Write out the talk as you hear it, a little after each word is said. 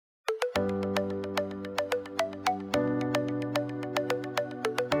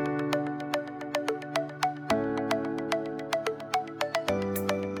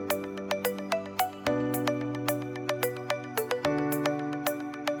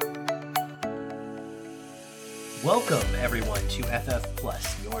Welcome, everyone, to FF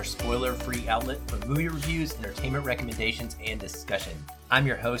Plus, your spoiler-free outlet for movie reviews, entertainment recommendations, and discussion. I'm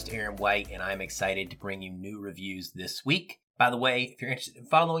your host, Aaron White, and I'm excited to bring you new reviews this week. By the way, if you're interested in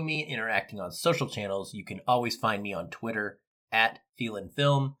following me and interacting on social channels, you can always find me on Twitter at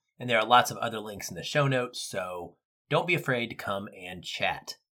FeelinFilm, and there are lots of other links in the show notes, so don't be afraid to come and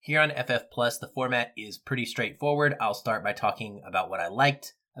chat. Here on FF Plus, the format is pretty straightforward. I'll start by talking about what I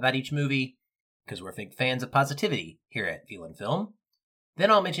liked about each movie, because we're big fans of positivity here at FeelinFilm.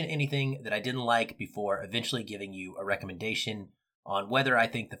 Then I'll mention anything that I didn't like before eventually giving you a recommendation on whether I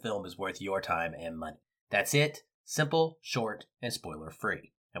think the film is worth your time and money. That's it. Simple, short, and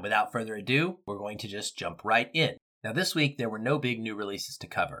spoiler-free. And without further ado, we're going to just jump right in. Now this week, there were no big new releases to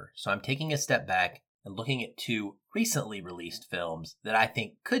cover, so I'm taking a step back and looking at two recently released films that I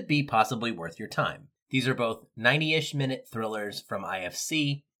think could be possibly worth your time. These are both 90-ish minute thrillers from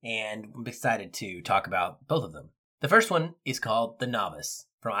IFC, and I'm excited to talk about both of them. The first one is called The Novice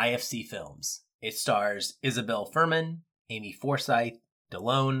from IFC Films. It stars Isabelle Fuhrman, Amy Forsyth,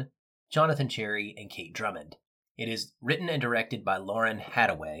 Delone, Jonathan Cherry, and Kate Drummond. It is written and directed by Lauren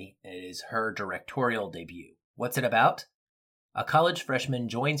Hadaway, and it is her directorial debut. What's it about? A college freshman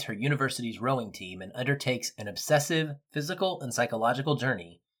joins her university's rowing team and undertakes an obsessive physical and psychological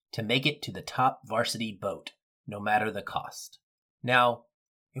journey to make it to the top varsity boat, no matter the cost. Now,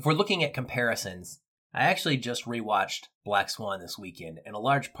 if we're looking at comparisons, I actually just rewatched Black Swan this weekend, and a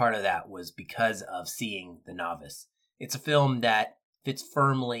large part of that was because of seeing The Novice. It's a film that fits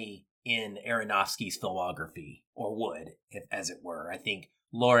firmly in Aronofsky's filmography, or would, if, as it were. I think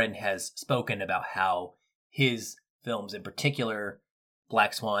Lauren has spoken about how his films, in particular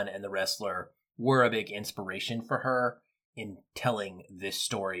Black Swan and The Wrestler, were a big inspiration for her in telling this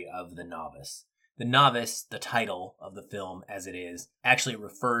story of The Novice. The Novice, the title of the film as it is, actually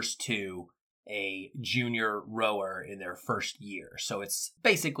refers to a junior rower in their first year. So it's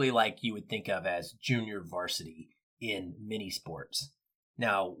basically like you would think of as junior varsity in mini sports.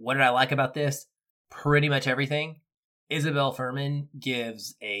 Now, what did I like about this? Pretty much everything. Isabelle Fuhrman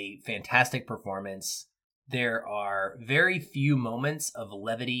gives a fantastic performance. There are very few moments of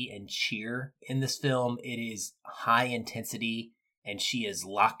levity and cheer in this film. It is high intensity, and she is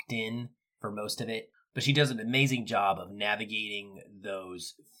locked in for most of it, but she does an amazing job of navigating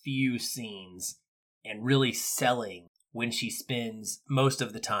those few scenes and really selling when she spends most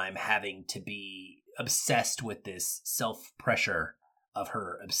of the time having to be obsessed with this self-pressure of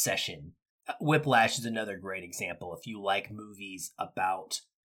her obsession. Whiplash is another great example. If you like movies about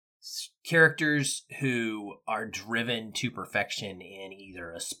characters who are driven to perfection in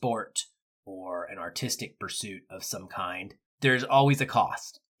either a sport or an artistic pursuit of some kind, there's always a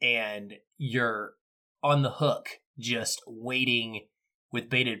cost. And you're on the hook, just waiting with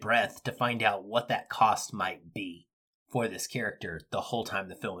bated breath to find out what that cost might be for this character the whole time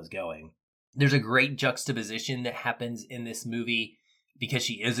the film is going. There's a great juxtaposition that happens in this movie because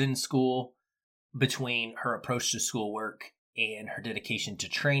she is in school, between her approach to schoolwork and her dedication to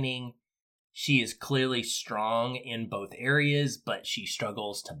training. She is clearly strong in both areas, but she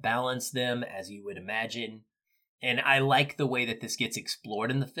struggles to balance them, as you would imagine. And I like the way that this gets explored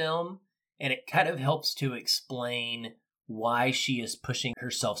in the film, and it kind of helps to explain why she is pushing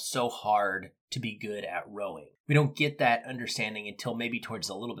herself so hard to be good at rowing. We don't get that understanding until maybe towards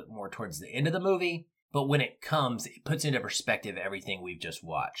the end of the movie, but when it comes, it puts into perspective everything we've just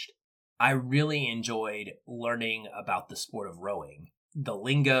watched. I really enjoyed learning about the sport of rowing, the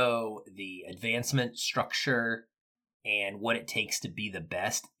lingo, the advancement structure, and what it takes to be the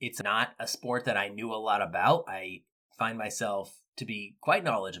best. It's not a sport that I knew a lot about. I find myself to be quite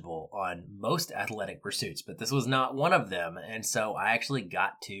knowledgeable on most athletic pursuits, but this was not one of them. And so I actually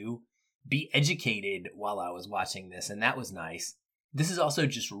got to be educated while I was watching this, and that was nice. This is also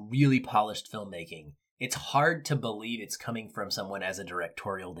just really polished filmmaking. It's hard to believe it's coming from someone as a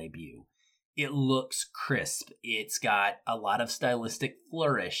directorial debut. It looks crisp. It's got a lot of stylistic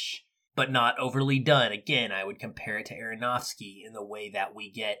flourish, but not overly done. Again, I would compare it to Aronofsky in the way that we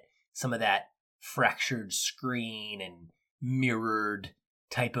get some of that fractured screen and mirrored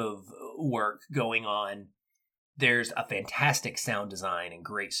type of work going on. There's a fantastic sound design and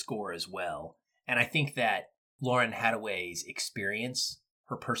great score as well. And I think that Lauren Hadaway's experience,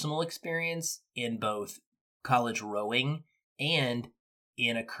 her personal experience in both college rowing and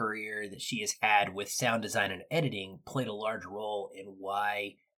in a career that she has had with sound design and editing, played a large role in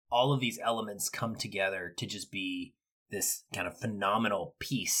why all of these elements come together to just be this kind of phenomenal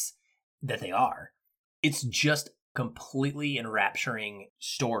piece that they are. It's just completely enrapturing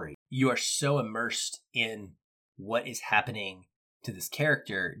story. You are so immersed in what is happening to this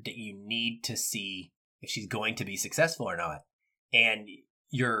character that you need to see if she's going to be successful or not. And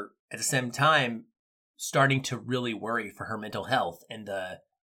you're at the same time starting to really worry for her mental health and the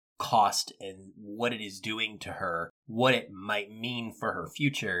cost and what it is doing to her, what it might mean for her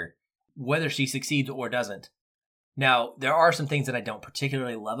future, whether she succeeds or doesn't. Now, there are some things that I don't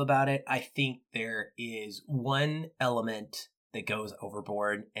particularly love about it. I think there is one element that goes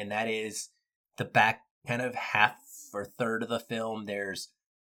overboard, and that is the back kind of half or third of the film. There's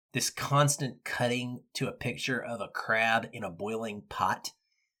this constant cutting to a picture of a crab in a boiling pot.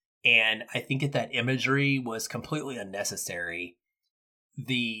 And I think that imagery was completely unnecessary.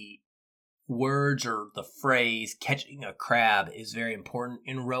 The words or the phrase catching a crab is very important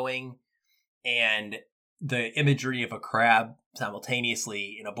in rowing. And the imagery of a crab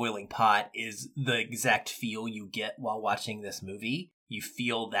simultaneously in a boiling pot is the exact feel you get while watching this movie. You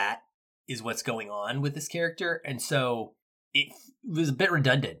feel that is what's going on with this character. And so it was a bit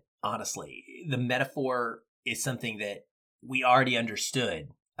redundant, honestly. The metaphor is something that we already understood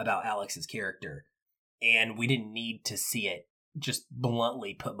about Alex's character, and we didn't need to see it just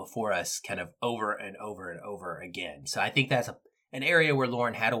bluntly put before us kind of over and over and over again. So I think that's an area where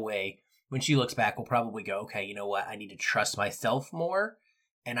Lauren Hadaway, when she looks back, will probably go, okay, you know what? I need to trust myself more,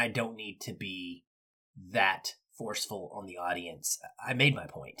 and I don't need to be that forceful on the audience. I made my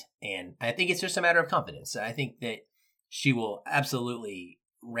point, and I think it's just a matter of confidence. I think that she will absolutely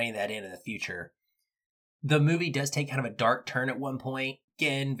rein that in the future. The movie does take kind of a dark turn at one point.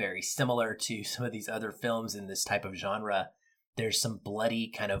 Again, very similar to some of these other films in this type of genre. There's some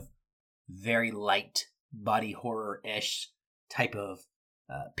bloody, kind of very light body horror-ish type of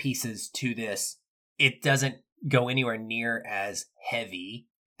pieces to this. It doesn't go anywhere near as heavy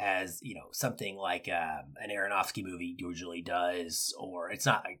as, something like an Aronofsky movie usually does, or it's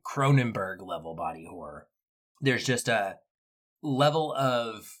not a Cronenberg level body horror. There's just a level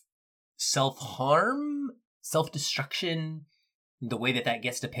of self-harm, self-destruction. The way that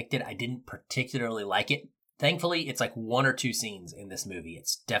gets depicted, I didn't particularly like it. Thankfully, it's like one or two scenes in this movie.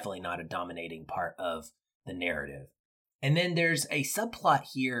 It's definitely not a dominating part of the narrative. And then there's a subplot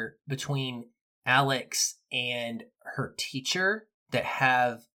here between Alex and her teacher that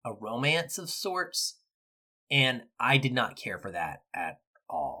have a romance of sorts, and I did not care for that at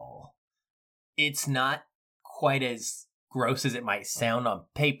all. It's not quite as gross as it might sound on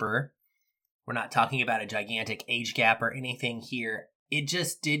paper. We're not talking about a gigantic age gap or anything here. It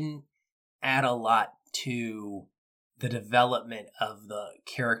just didn't add a lot to the development of the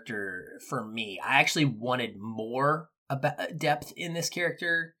character for me. I actually wanted more depth in this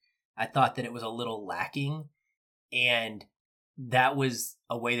character. I thought that it was a little lacking, and that was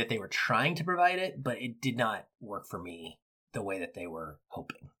a way that they were trying to provide it, but it did not work for me the way that they were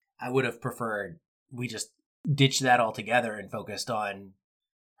hoping. I would have preferred we just ditched that altogether and focused on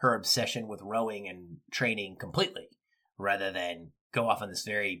her obsession with rowing and training completely, rather than go off on this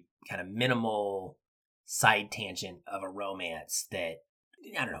very kind of minimal side tangent of a romance that,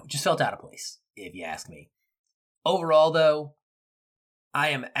 I don't know, just felt out of place, if you ask me. Overall, though, I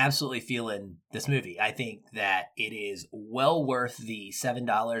am absolutely feeling this movie. I think that it is well worth the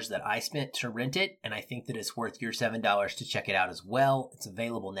 $7 that I spent to rent it, and I think that it's worth your $7 to check it out as well. It's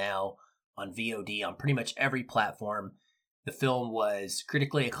available now on VOD on pretty much every platform. The film was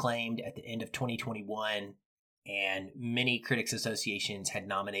critically acclaimed at the end of 2021, and many critics associations had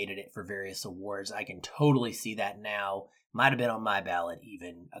nominated it for various awards. I can totally see that now. Might have been on my ballot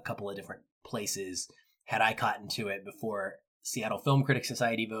even a couple of different places had I gotten to it before Seattle Film Critics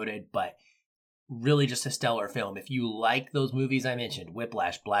Society voted, but really just a stellar film. If you like those movies I mentioned,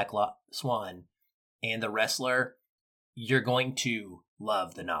 Whiplash, Black Swan, and The Wrestler, you're going to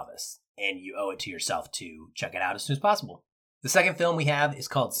love The Novice, and you owe it to yourself to check it out as soon as possible. The second film we have is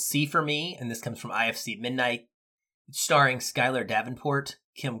called See For Me, and this comes from IFC Midnight. It's starring Skylar Davenport,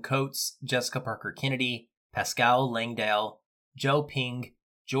 Kim Coates, Jessica Parker Kennedy, Pascal Langdale, Joe Ping,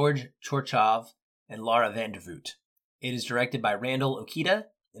 George Chorchov, and Laura Vandervoot. It is directed by Randall Okita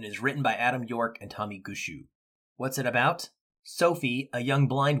and is written by Adam York and Tommy Gushu. What's it about? Sophie, a young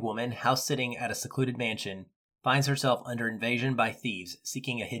blind woman house-sitting at a secluded mansion, finds herself under invasion by thieves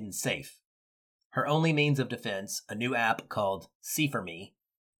seeking a hidden safe. Her only means of defense, a new app called See For Me,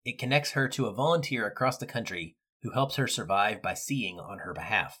 it connects her to a volunteer across the country who helps her survive by seeing on her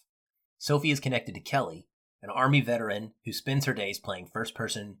behalf. Sophie is connected to Kelly, an Army veteran who spends her days playing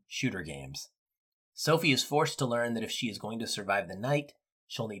first-person shooter games. Sophie is forced to learn that if she is going to survive the night,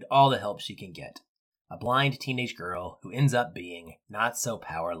 she'll need all the help she can get. A blind teenage girl who ends up being not so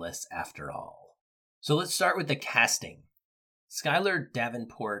powerless after all. So let's start with the casting. Skylar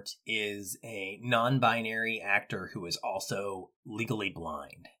Davenport is a non-binary actor who is also legally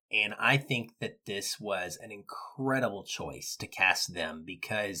blind. And I think that this was an incredible choice to cast them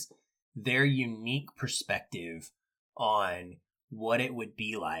because their unique perspective on what it would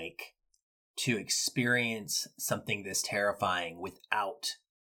be like to experience something this terrifying without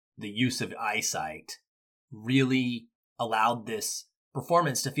the use of eyesight really allowed this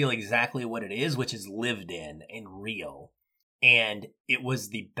performance to feel exactly what it is, which is lived in and real. And it was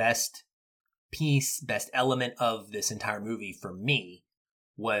the best piece, best element of this entire movie for me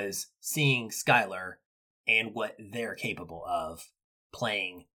was seeing Skylar and what they're capable of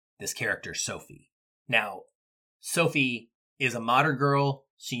playing this character, Sophie. Now, Sophie is a modern girl.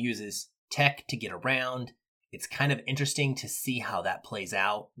 She uses tech to get around. It's kind of interesting to see how that plays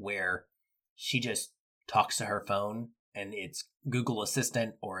out, where she just talks to her phone and it's Google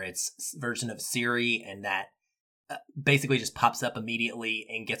Assistant or it's version of Siri, and that basically just pops up immediately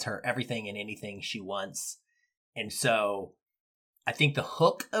and gets her everything and anything she wants. And so I think the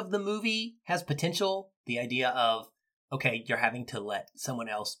hook of the movie has potential. The idea of, okay, you're having to let someone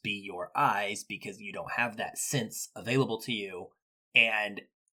else be your eyes because you don't have that sense available to you. And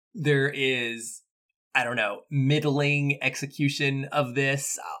there is, I don't know, middling execution of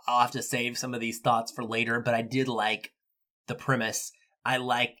this. I'll have to save some of these thoughts for later, but I did like the premise. I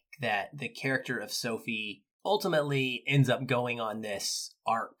like that the character of Sophie ultimately ends up going on this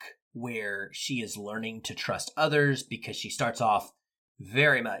arc where she is learning to trust others, because she starts off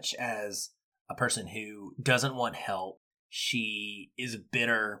very much as a person who doesn't want help. She is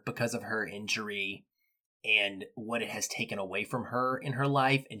bitter because of her injury and what it has taken away from her in her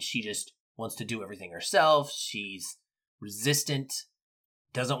life, and she just wants to do everything herself. She's resistant,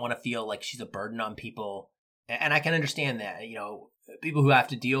 doesn't want to feel like she's a burden on people. And I can understand that. You know, people who have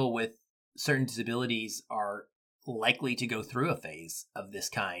to deal with certain disabilities are likely to go through a phase of this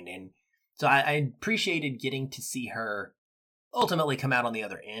kind. And so I appreciated getting to see her ultimately come out on the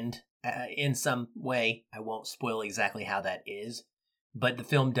other end in some way. I won't spoil exactly how that is, but the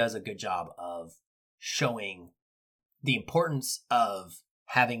film does a good job of showing the importance of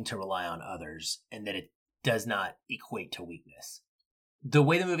having to rely on others and that it does not equate to weakness. The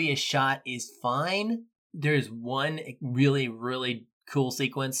way the movie is shot is fine. There's one really, really cool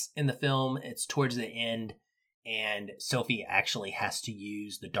sequence in the film. It's towards the end, and Sophie actually has to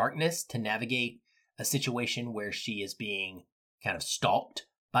use the darkness to navigate a situation where she is being kind of stalked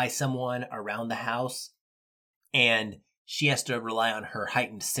by someone around the house, and she has to rely on her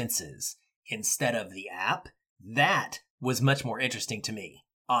heightened senses instead of the app. That was much more interesting to me,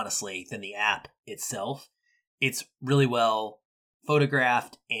 honestly, than the app itself. It's really well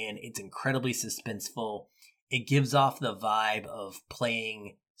photographed and it's incredibly suspenseful. It gives off the vibe of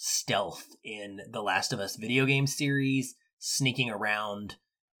playing stealth in the Last of Us video game series, sneaking around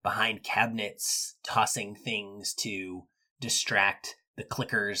behind cabinets, tossing things to distract the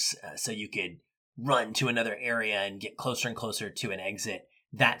clickers so you could run to another area and get closer and closer to an exit.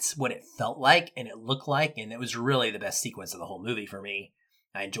 That's what it felt like and it looked like, and it was really the best sequence of the whole movie for me.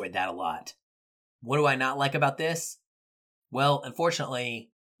 I enjoyed that a lot. What do I not like about this? Well,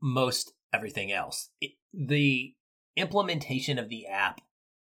 unfortunately, most everything else. The implementation of the app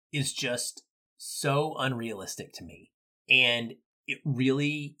is just so unrealistic to me, and it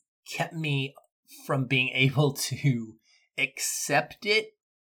really kept me from being able to accept it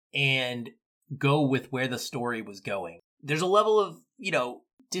and go with where the story was going. There's a level of,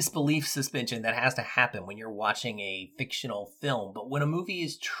 disbelief suspension that has to happen when you're watching a fictional film. But when a movie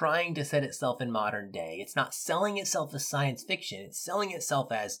is trying to set itself in modern day, it's not selling itself as science fiction. It's selling itself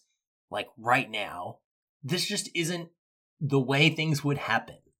as, like, right now. This just isn't the way things would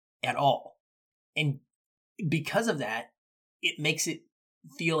happen at all. And because of that, it makes it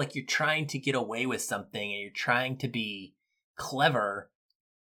feel like you're trying to get away with something and you're trying to be clever,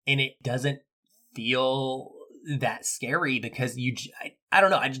 and it doesn't feel that scary because I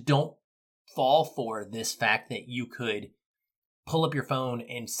don't know, I just don't fall for this fact that you could pull up your phone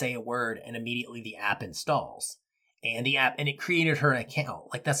and say a word and immediately the app installs and it created her an account.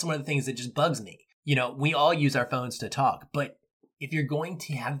 Like, that's one of the things that just bugs me. We all use our phones to talk, but if you're going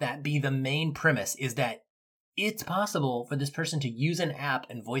to have that be the main premise, is that it's possible for this person to use an app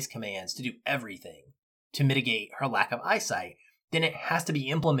and voice commands to do everything to mitigate her lack of eyesight, then it has to be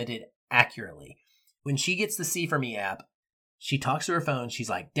implemented accurately. When she gets the See For Me app, she talks to her phone.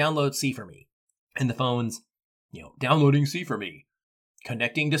 She's like, download See For Me. And the phone's, downloading See For Me,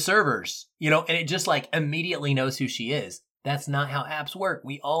 connecting to servers, and it just like immediately knows who she is. That's not how apps work.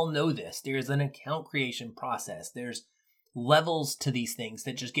 We all know this. There's an account creation process. There's levels to these things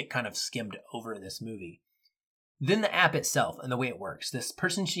that just get kind of skimmed over in this movie. Then the app itself and the way it works. This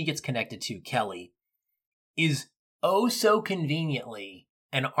person she gets connected to, Kelly, is oh so conveniently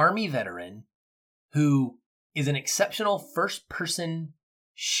an Army veteran who is an exceptional first-person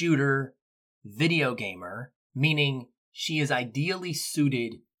shooter video gamer, meaning she is ideally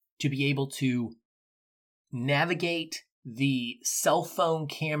suited to be able to navigate the cell phone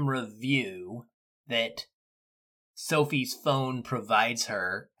camera view that Sophie's phone provides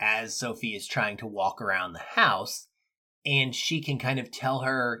her as Sophie is trying to walk around the house, and she can kind of tell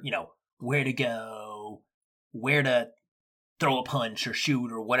her, where to go, where to throw a punch or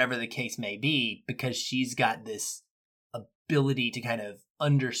shoot or whatever the case may be, because she's got this ability to kind of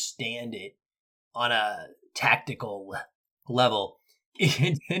understand it on a tactical level.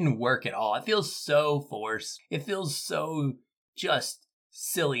 It didn't work at all. It feels so forced. It feels so just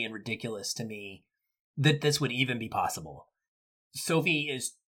silly and ridiculous to me that this would even be possible. Sophie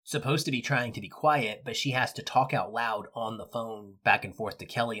is supposed to be trying to be quiet, but she has to talk out loud on the phone back and forth to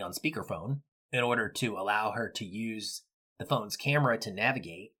Kelly on speakerphone in order to allow her to use the phone's camera to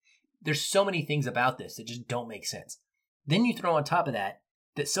navigate. There's so many things about this that just don't make sense. Then you throw on top of that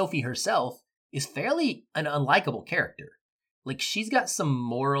Sophie herself is fairly an unlikable character. Like, she's got some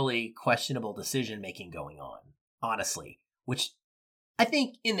morally questionable decision-making going on, honestly, which I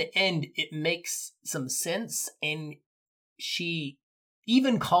think in the end, it makes some sense, and she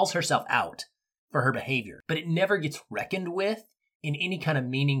even calls herself out for her behavior, but it never gets reckoned with in any kind of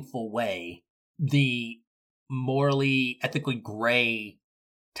meaningful way. The morally, ethically gray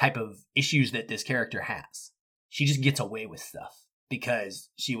type of issues that this character has. She just gets away with stuff because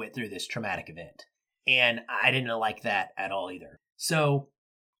she went through this traumatic event. And I didn't like that at all either. So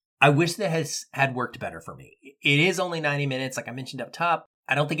I wish that had worked better for me. It is only 90 minutes, like I mentioned up top.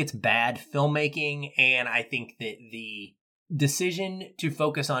 I don't think it's bad filmmaking, and I think that the decision to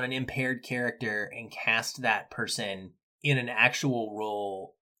focus on an impaired character and cast that person in an actual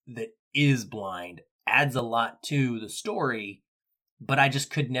role that is blind adds a lot to the story, but I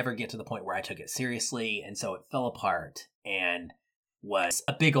just could never get to the point where I took it seriously, and so it fell apart and was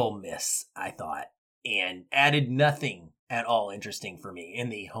a big old miss, I thought, and added nothing at all interesting for me in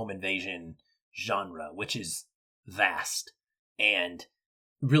the home invasion genre, which is vast and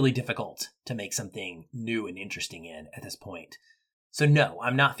really difficult to make something new and interesting in at this point. So no,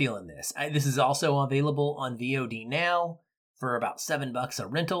 I'm not feeling this. This is also available on VOD now for about $7 a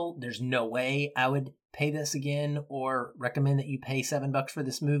rental. There's no way I would pay this again or recommend that you pay $7 for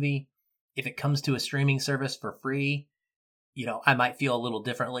this movie. If it comes to a streaming service for free, I might feel a little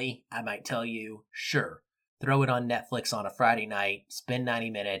differently. I might tell you, sure, throw it on Netflix on a Friday night, spend 90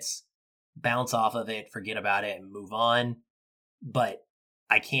 minutes, bounce off of it, forget about it, and move on. But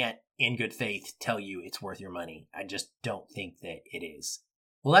I can't, in good faith, tell you it's worth your money. I just don't think that it is.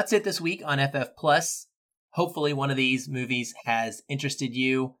 Well, that's it this week on FF Plus. Hopefully one of these movies has interested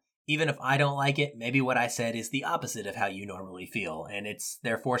you. Even if I don't like it, maybe what I said is the opposite of how you normally feel, and it's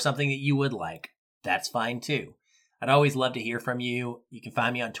therefore something that you would like. That's fine too. I'd always love to hear from you. You can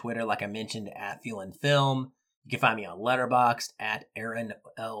find me on Twitter, like I mentioned, at FeelinFilm. You can find me on Letterboxd at Aaron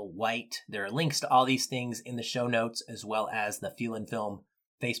L. White. There are links to all these things in the show notes, as well as the Feelin' Film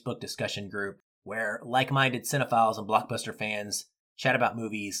Facebook discussion group, where like-minded cinephiles and blockbuster fans chat about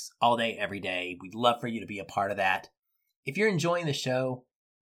movies all day, every day. We'd love for you to be a part of that. If you're enjoying the show,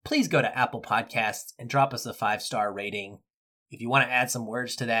 please go to Apple Podcasts and drop us a 5-star rating. If you want to add some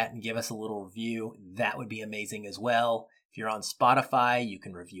words to that and give us a little review, that would be amazing as well. If you're on Spotify, you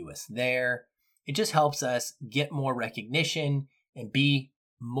can review us there. It just helps us get more recognition and be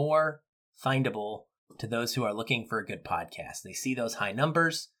more findable to those who are looking for a good podcast. They see those high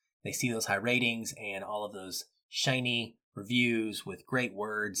numbers, they see those high ratings, and all of those shiny reviews with great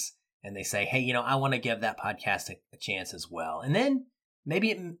words, and they say, hey, I want to give that podcast a chance as well. And then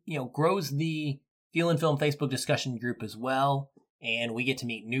maybe it, grows the Feelin' Film Facebook discussion group as well, and we get to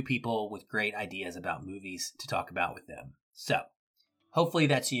meet new people with great ideas about movies to talk about with them. So, hopefully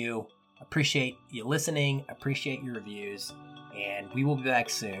that's you. Appreciate you listening, appreciate your reviews, and we will be back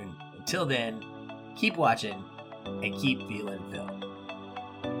soon. Until then, keep watching and keep feeling film.